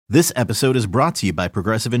This episode is brought to you by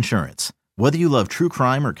Progressive Insurance. Whether you love true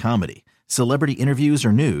crime or comedy, celebrity interviews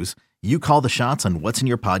or news, you call the shots on what's in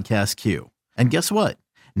your podcast queue. And guess what?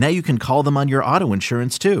 Now you can call them on your auto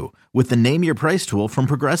insurance too with the Name Your Price tool from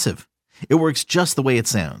Progressive. It works just the way it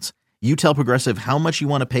sounds. You tell Progressive how much you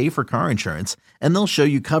want to pay for car insurance, and they'll show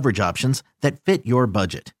you coverage options that fit your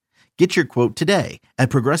budget. Get your quote today at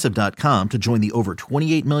Progressive.com to join the over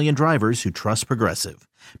 28 million drivers who trust Progressive.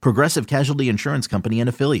 Progressive Casualty Insurance Company and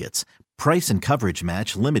Affiliates. Price and coverage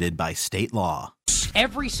match limited by state law.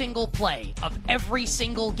 Every single play of every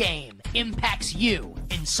single game impacts you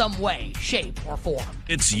in some way, shape, or form.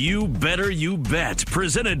 It's You Better You Bet,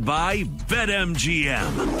 presented by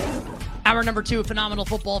BetMGM. Hour number 2 of Phenomenal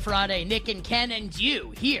Football Friday. Nick and Ken and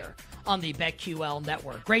you here on the BetQL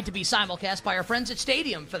Network. Great to be simulcast by our friends at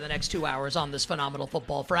Stadium for the next 2 hours on this Phenomenal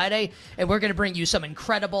Football Friday. And we're going to bring you some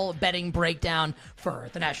incredible betting breakdown for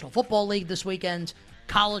the National Football League this weekend,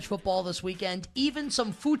 college football this weekend, even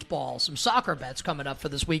some football, some soccer bets coming up for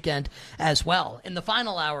this weekend as well. In the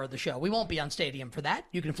final hour of the show, we won't be on Stadium for that.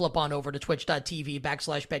 You can flip on over to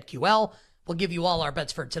twitch.tv/BetQL. We'll give you all our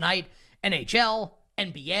bets for tonight, NHL,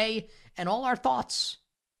 NBA, and all our thoughts,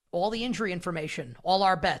 all the injury information, all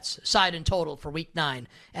our bets, side and total for Week 9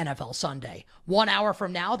 NFL Sunday. 1 hour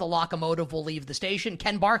from now, the locomotive will leave the station.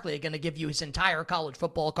 Ken Barkley is going to give you his entire college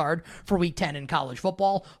football card for Week 10 in college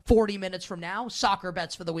football. 40 minutes from now, soccer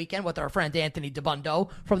bets for the weekend with our friend Anthony DeBundo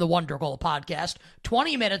from the Wonder Goal podcast.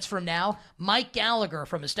 20 minutes from now, Mike Gallagher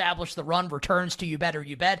from Establish the Run returns to You Better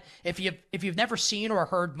You Bet. If you've never seen or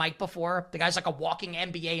heard Mike before, the guy's like a walking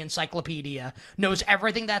NBA encyclopedia, knows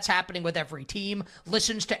everything that's happening with every team,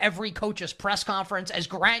 listens to every coach's press conference, as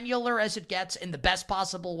granular as it gets in the best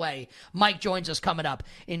possible way. Mike joins us coming up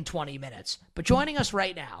in 20 minutes. But joining us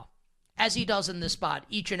right now, as he does in this spot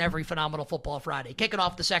each and every Phenomenal Football Friday, kicking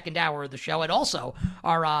off the second hour of the show, and also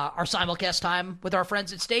our simulcast time with our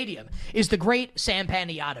friends at Stadium, is the great Sam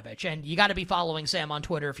Panayotovich. And you got to be following Sam on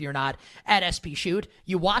Twitter if you're not, at SPShoot.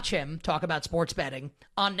 You watch him talk about sports betting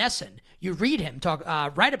on Nesson. You read him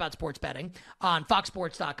write about sports betting on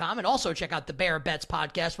foxsports.com, and also check out the Bear Bets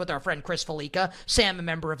podcast with our friend Chris Felica. Sam, a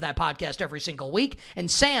member of that podcast every single week,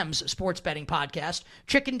 and Sam's sports betting podcast,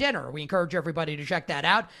 Chicken Dinner. We encourage everybody to check that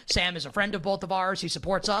out. Sam is a friend of both of ours. He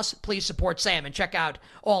supports us. Please support Sam and check out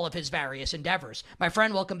all of his various endeavors. My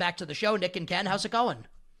friend, welcome back to the show. Nick and Ken, how's it going?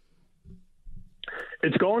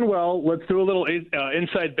 It's going well. Let's do a little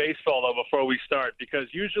inside baseball, though, before we start, because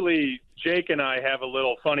usually Jake and I have a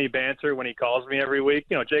little funny banter when he calls me every week.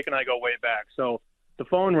 You know, Jake and I go way back. So the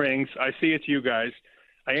phone rings. I see it's you guys.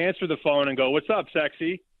 I answer the phone and go, "What's up,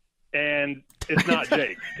 sexy?" And it's not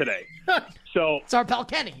Jake today. So it's our pal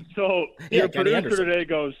Kenny. So your producer today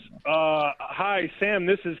goes, "Hi, Sam,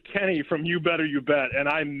 this is Kenny from You Better You Bet." And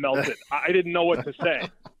I melted. I didn't know what to say.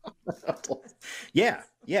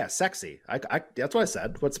 Yeah, sexy. I that's what I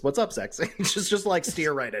said. What's up, sexy? just like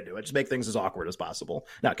steer right into it. Just make things as awkward as possible.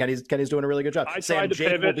 No, Kenny's doing a really good job. I tried to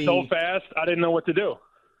pivot so fast, I didn't know what to do.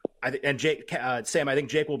 Sam, I think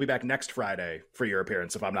Jake will be back next Friday for your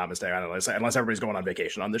appearance, if I'm not mistaken. Unless everybody's going on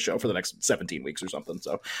vacation on this show for the next 17 weeks or something.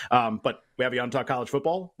 So, but we have you on to talk college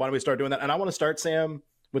football. Why don't we start doing that? And I want to start, Sam,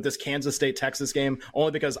 with this Kansas State-Texas game,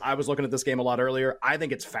 only because I was looking at this game a lot earlier. I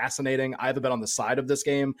think it's fascinating. I have a bet on the side of this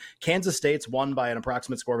game. Kansas State's won by an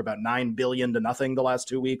approximate score of about 9 billion to nothing the last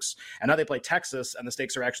 2 weeks. And now they play Texas, and the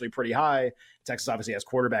stakes are actually pretty high. Texas obviously has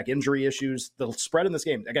quarterback injury issues. The spread in this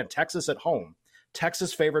game, again, Texas at home.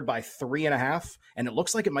 Texas favored by 3.5, and it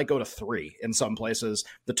looks like it might go to 3 in some places.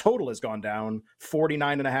 The total has gone down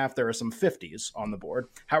 49.5. There are some 50s on the board.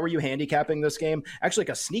 How are you handicapping this game? Actually, like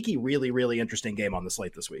a sneaky, really, really interesting game on the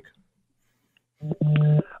slate this week.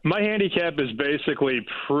 My handicap is basically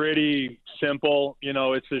pretty simple. You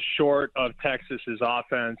know, it's a short of Texas's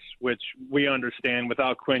offense, which we understand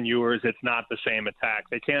without Quinn Ewers, it's not the same attack.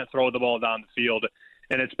 They can't throw the ball down the field.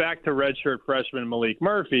 And it's back to redshirt freshman Malik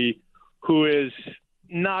Murphy, who is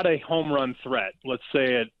not a home run threat, let's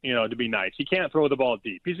say it, to be nice. He can't throw the ball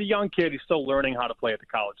deep. He's a young kid. He's still learning how to play at the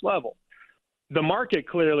college level. The market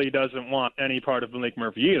clearly doesn't want any part of Malik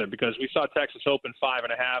Murphy either, because we saw Texas open 5.5,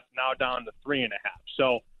 now down to 3.5.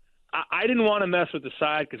 So I didn't want to mess with the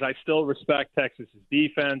side because I still respect Texas's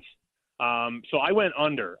defense. So I went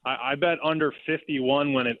under. I bet under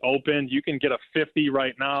 51 when it opened. You can get a 50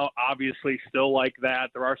 right now, obviously still like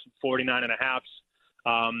that. There are some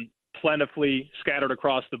 49.5s. Plentifully scattered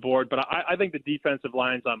across the board. But I think the defensive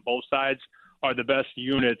lines on both sides are the best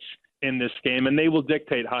units in this game, and they will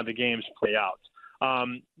dictate how the games play out.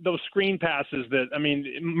 Those screen passes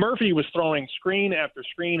Murphy was throwing screen after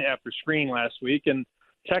screen after screen last week, and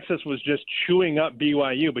Texas was just chewing up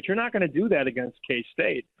BYU. But you're not going to do that against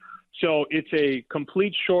K-State. So it's a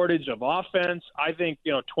complete shortage of offense. I think,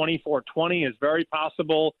 24-20 is very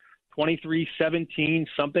possible, 23-17,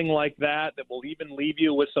 something like that will even leave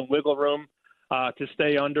you with some wiggle room to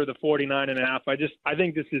stay under the 49.5. I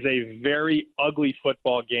think this is a very ugly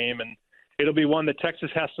football game, and it'll be one that Texas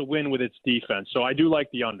has to win with its defense. So I do like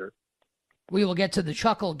the under. We will get to the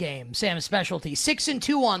chuckle game, Sam's specialty.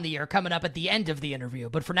 6-2 on the year coming up at the end of the interview.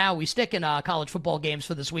 But for now, we stick in college football games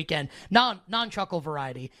for this weekend, non-chuckle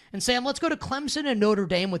variety. And Sam, let's go to Clemson and Notre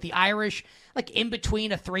Dame with the Irish, like in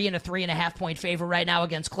between a 3 and a 3.5 point favorite right now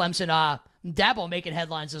against Clemson. Dabo making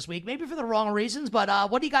headlines this week, maybe for the wrong reasons.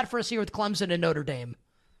 But what do you got for us here with Clemson and Notre Dame?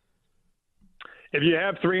 If you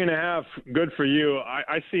have 3.5, good for you.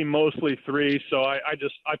 I see mostly 3, so I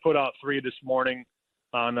put out 3 this morning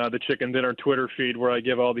on the Chicken Dinner Twitter feed where I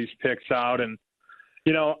give all these picks out. And,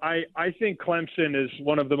 I think Clemson is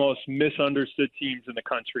one of the most misunderstood teams in the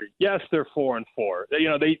country. Yes, they're 4-4.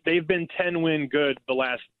 They've been 10-win good the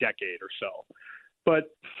last decade or so. But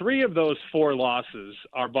 3 of those 4 losses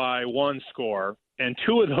are by 1 score, and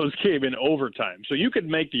 2 of those came in overtime. So you could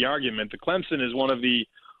make the argument that Clemson is one of the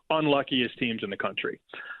unluckiest teams in the country.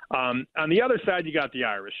 On the other side, you got the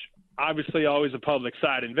Irish. Obviously, always a public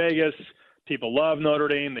side in Vegas. People love Notre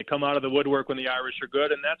Dame. They come out of the woodwork when the Irish are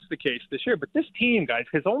good, and that's the case this year. But this team, guys,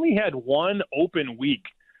 has only had 1 open week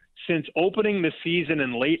since opening the season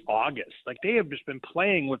in late August. Like, they have just been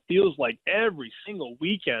playing what feels like every single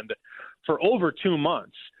weekend for over 2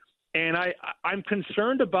 months. And I'm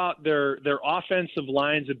concerned about their offensive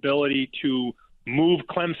line's ability to move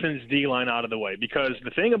Clemson's D-line out of the way, because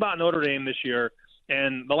the thing about Notre Dame this year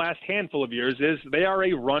and the last handful of years is they are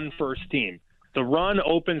a run-first team. The run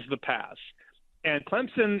opens the pass. And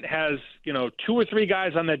Clemson has, 2 or 3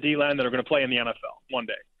 guys on that D-line that are going to play in the NFL one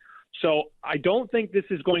day. So I don't think this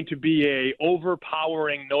is going to be a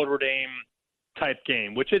overpowering Notre Dame type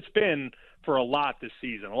game, which it's been for a lot this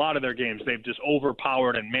season. A lot of their games, they've just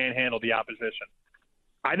overpowered and manhandled the opposition.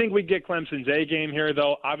 I think we get Clemson's A game here,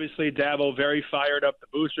 though. Obviously, Dabo very fired up. The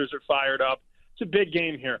boosters are fired up. It's a big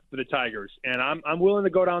game here for the Tigers, and I'm willing to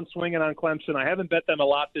go down swinging on Clemson. I haven't bet them a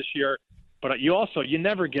lot this year, but you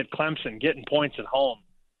never get Clemson getting points at home.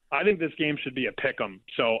 I think this game should be a pick 'em.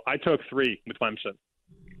 So I took 3 with Clemson.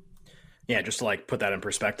 Yeah, just to put that in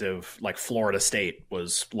perspective, Florida State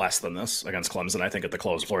was less than this against Clemson. I think at the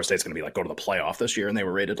close, Florida State's going to be go to the playoff this year, and they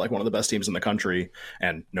were rated one of the best teams in the country.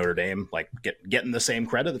 And Notre Dame getting the same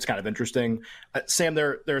credit. It's kind of interesting. Sam,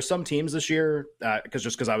 there are some teams this year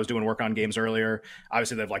because I was doing work on games earlier.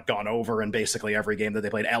 Obviously, they've gone over in basically every game that they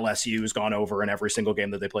played. LSU's gone over in every single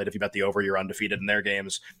game that they played. If you bet the over, you're undefeated in their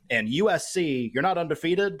games. And USC, you're not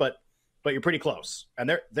undefeated, but you're pretty close.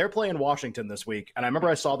 And they're playing Washington this week. And I remember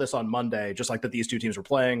I saw this on Monday, just that these two teams were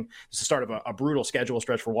playing. This is the start of a brutal schedule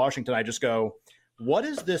stretch for Washington. I just go, what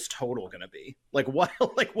is this total going to be?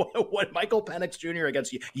 What Michael Penix Jr.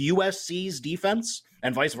 against USC's defense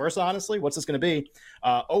and vice versa, honestly? What's this going to be?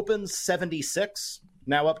 Opens 76,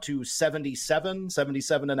 now up to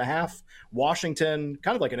 77.5. Washington,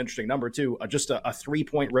 kind of an interesting number too, just a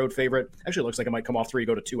 3-point road favorite. Actually, it looks like it might come off 3,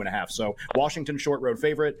 go to 2.5. So Washington short road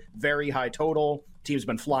favorite, very high total. Team's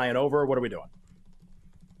been flying over. What are we doing?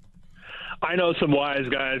 I know some wise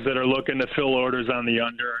guys that are looking to fill orders on the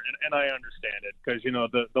under, and I understand it because,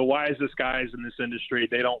 the wisest guys in this industry,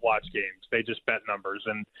 they don't watch games. They just bet numbers,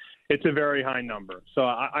 and it's a very high number. So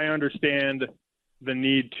I understand the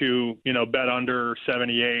need to, bet under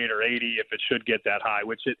 78 or 80 if it should get that high,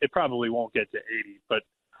 which it probably won't get to 80. But,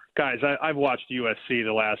 guys, I've watched USC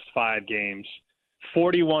the last 5 games.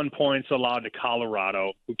 41 points allowed to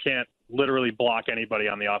Colorado, who can't literally block anybody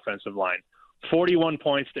on the offensive line. 41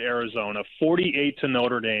 points to Arizona, 48 to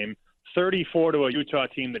Notre Dame, 34 to a Utah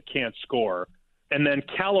team that can't score. And then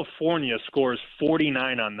California scores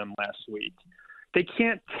 49 on them last week. They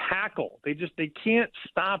can't tackle. They can't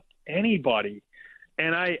stop anybody.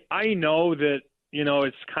 And I know that,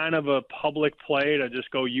 it's kind of a public play to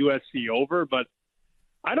just go USC over, but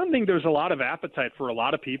I don't think there's a lot of appetite for a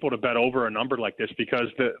lot of people to bet over a number like this because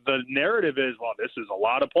the narrative is, well, this is a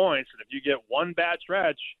lot of points. And if you get one bad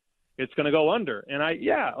stretch, it's going to go under. And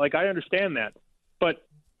I understand that. But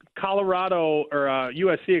Colorado or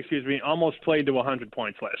USC, almost played to 100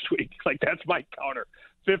 points last week. That's my counter.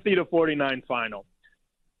 50-49 final.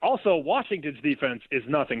 Also, Washington's defense is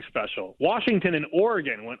nothing special. Washington and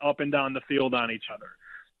Oregon went up and down the field on each other.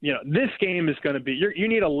 This game is going to be you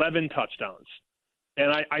need 11 touchdowns.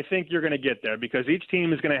 And I think you're going to get there because each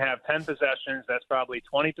team is going to have 10 possessions. That's probably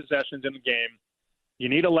 20 possessions in the game. You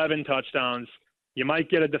need 11 touchdowns. You might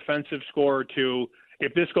get a defensive score or 2.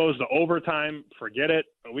 If this goes to overtime, forget it.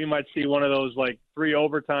 We might see one of those 3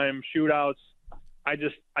 overtime shootouts.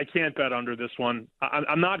 I can't bet under this one.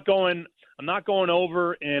 I'm not going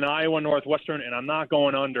over in Iowa Northwestern, and I'm not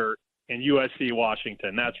going under in USC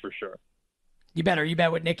Washington. That's for sure. You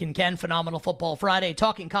bet with Nick and Ken. Phenomenal Football Friday,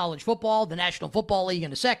 talking college football, the National Football League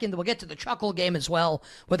in a second. We'll get to the Chuckle Game as well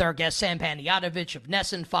with our guest Sam Panayotovich of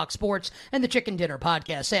Nesson, Fox Sports, and the Chicken Dinner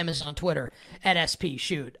Podcast. Sam is on Twitter at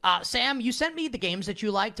SPShoot. Sam, you sent me the games that you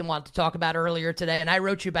liked and wanted to talk about earlier today, and I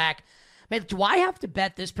wrote you back. Man, do I have to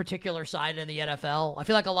bet this particular side in the NFL? I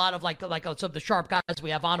feel like a lot of like some of the sharp guys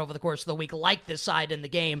we have on over the course of the week like this side in the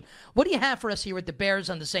game. What do you have for us here with the Bears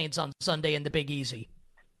and the Saints on Sunday in the Big Easy?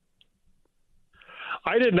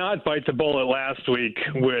 I did not bite the bullet last week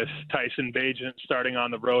with Tyson Bagent starting on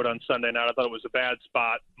the road on Sunday night. I thought it was a bad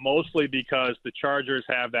spot, mostly because the Chargers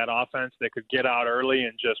have that offense that could get out early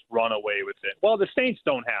and just run away with it. Well, the Saints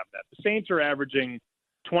don't have that. The Saints are averaging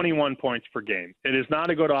 21 points per game. It is not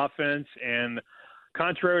a good offense, and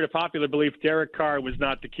contrary to popular belief, Derek Carr was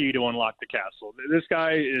not the key to unlock the castle. This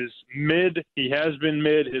guy is mid. He has been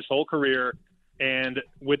mid his whole career. And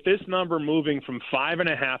with this number moving from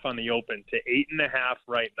 5.5 on the open to 8.5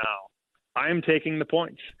 right now, I'm taking the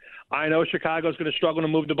points. I know Chicago's going to struggle to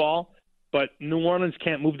move the ball, but New Orleans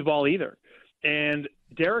can't move the ball either. And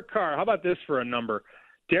Derek Carr, how about this for a number?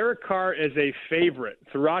 Derek Carr is a favorite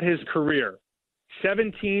throughout his career,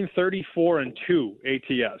 17, 34, and 2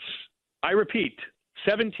 ATS. I repeat,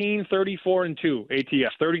 17, 34, and 2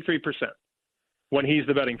 ATS, 33% when he's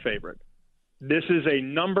the betting favorite. This is a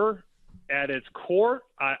number. At its core,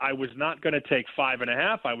 I was not going to take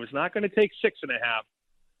 5.5. I was not going to take 6.5.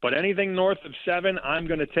 But anything north of 7, I'm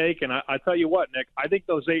going to take. And I tell you what, Nick, I think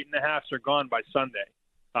those 8.5s are gone by Sunday.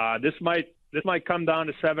 This might come down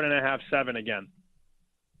to 7.5, 7 again.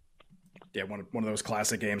 Yeah, one of those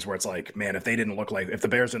classic games where it's like, man, if the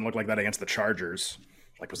Bears didn't look like that against the Chargers,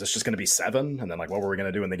 like, was this just going to be 7? And then, like, what were we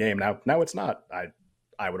going to do in the game? Now it's not.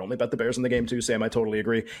 I would only bet the Bears in the game too, Sam. I totally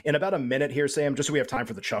agree. In about a minute here, Sam, just so we have time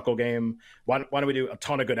for the Chuckle Game, why don't we do a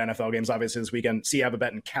ton of good NFL games, obviously, this weekend. See, I have a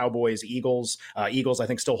bet in Cowboys, Eagles. Eagles, I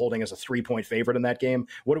think, still holding as a 3-point favorite in that game.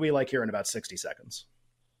 What do we like here in about 60 seconds?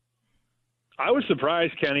 I was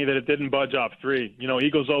surprised, Kenny, that it didn't budge off 3. You know,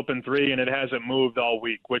 Eagles open 3, and it hasn't moved all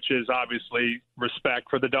week, which is obviously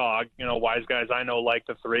respect for the dog. You know, wise guys I know like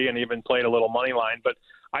the 3 and even played a little money line. But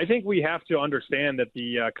I think we have to understand that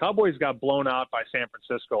the Cowboys got blown out by San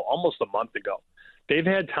Francisco almost a month ago. They've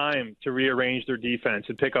had time to rearrange their defense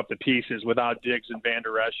and pick up the pieces without Diggs and Van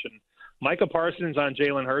Der Esch. And Micah Parsons on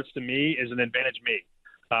Jalen Hurts, to me, is an advantage me.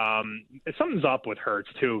 Something's up with Hurts,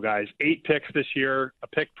 too, guys. 8 picks this year, a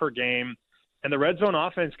pick per game. And the red zone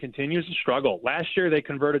offense continues to struggle. Last year, they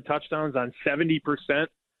converted touchdowns on 70%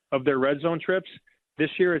 of their red zone trips.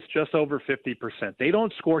 This year, it's just over 50%. They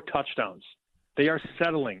don't score touchdowns. They are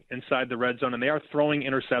settling inside the red zone, and they are throwing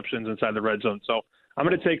interceptions inside the red zone. So I'm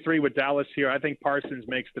going to take 3 with Dallas here. I think Parsons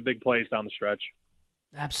makes the big plays down the stretch.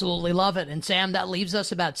 Absolutely love it. And, Sam, that leaves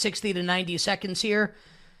us about 60 to 90 seconds here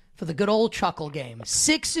for the good old Chuckle Game.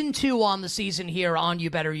 6-2 on the season here on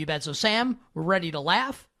You Better You Bet. So, Sam, we're ready to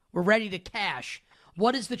laugh. We're ready to cash.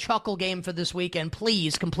 What is the Chuckle Game for this weekend?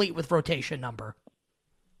 Please complete with rotation number.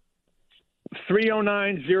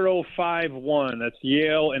 309051. That's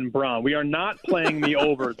Yale and Brown. We are not playing the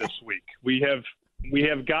over this week. We have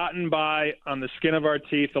gotten by on the skin of our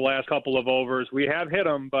teeth the last couple of overs. We have hit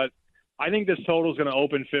them, but I think this total is going to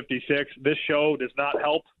open 56. This show does not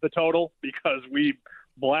help the total because we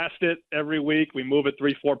blast it every week. We move it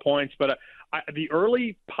 3-4 points, but the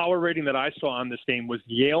early power rating that I saw on this game was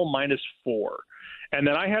Yale -4. And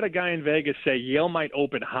then I had a guy in Vegas say Yale might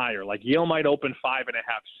open higher, like Yale might open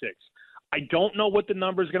 5.5, 6. I don't know what the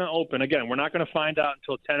number is going to open. Again, we're not going to find out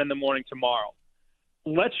until 10 in the morning tomorrow.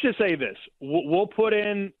 Let's just say this. We'll put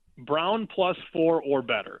in Brown +4 or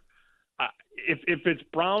better. If it's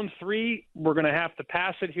Brown 3, we're going to have to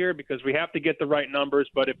pass it here because we have to get the right numbers.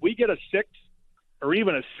 But if we get a 6 or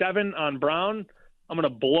even a 7 on Brown, I'm going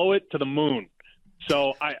to blow it to the moon.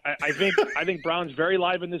 So I think Brown's very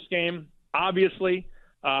live in this game, obviously.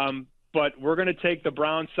 But we're going to take the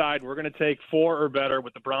Brown side. We're going to take 4 or better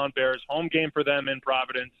with the Brown Bears. Home game for them in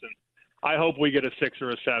Providence, and I hope we get a 6 or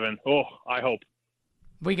a 7. Oh, I hope.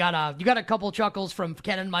 We got you got a couple chuckles from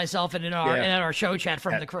Ken and myself, and in our show chat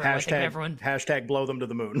from the crew. I think everyone blow them to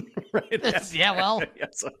the moon. Right? Yeah, well,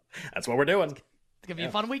 that's what we're doing. It's gonna be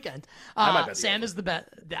a fun weekend. Sam is the best.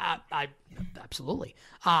 Absolutely.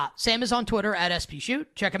 Sam is on Twitter at SPShoot.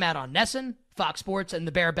 Check him out on Nesson, Fox Sports, and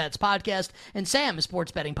the Bear Bets podcast. And Sam is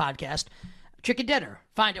sports betting podcast. Chicken Dinner.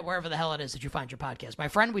 Find it wherever the hell it is that you find your podcast. My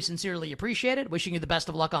friend, we sincerely appreciate it. Wishing you the best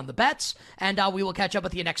of luck on the bets, and we will catch up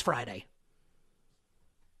with you next Friday.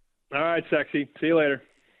 All right, sexy. See you later.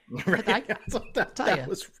 Right. Tell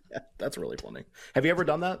you. That's really funny. Have you ever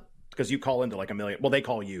done that? Because you call into like a million. Well, they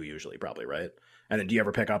call you usually, probably, right? And then do you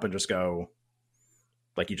ever pick up and just go,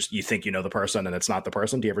 like you think you know the person and it's not the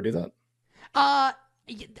person? Do you ever do that?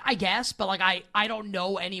 I guess, but like I don't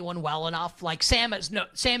know anyone well enough. Like Sam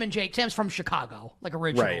and Jake. Sam's from Chicago, like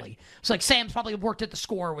originally. Right. So like Sam's probably worked at the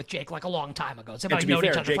Score with Jake like a long time ago. So And to be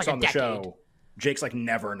fair, Jake's for like on the a decade. show. Jake's like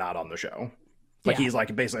never not on the show. Like Yeah. he's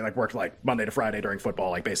like basically like worked like Monday to Friday during football,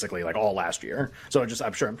 like basically like all last year. So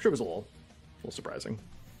I'm sure it was a little surprising.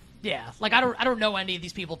 Yeah, like I don't know any of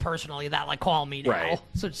these people personally that like call me now. Right.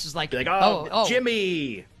 So it's just like, Be like,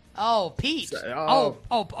 Jimmy. Oh, Pete.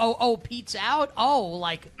 Pete's out.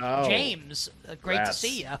 James. Great to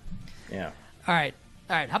see you. Yeah. All right.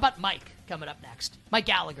 How about Mike coming up next? Mike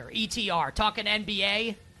Gallagher, ETR, talking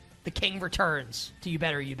NBA. The King returns to You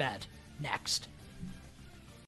Better You Bet next.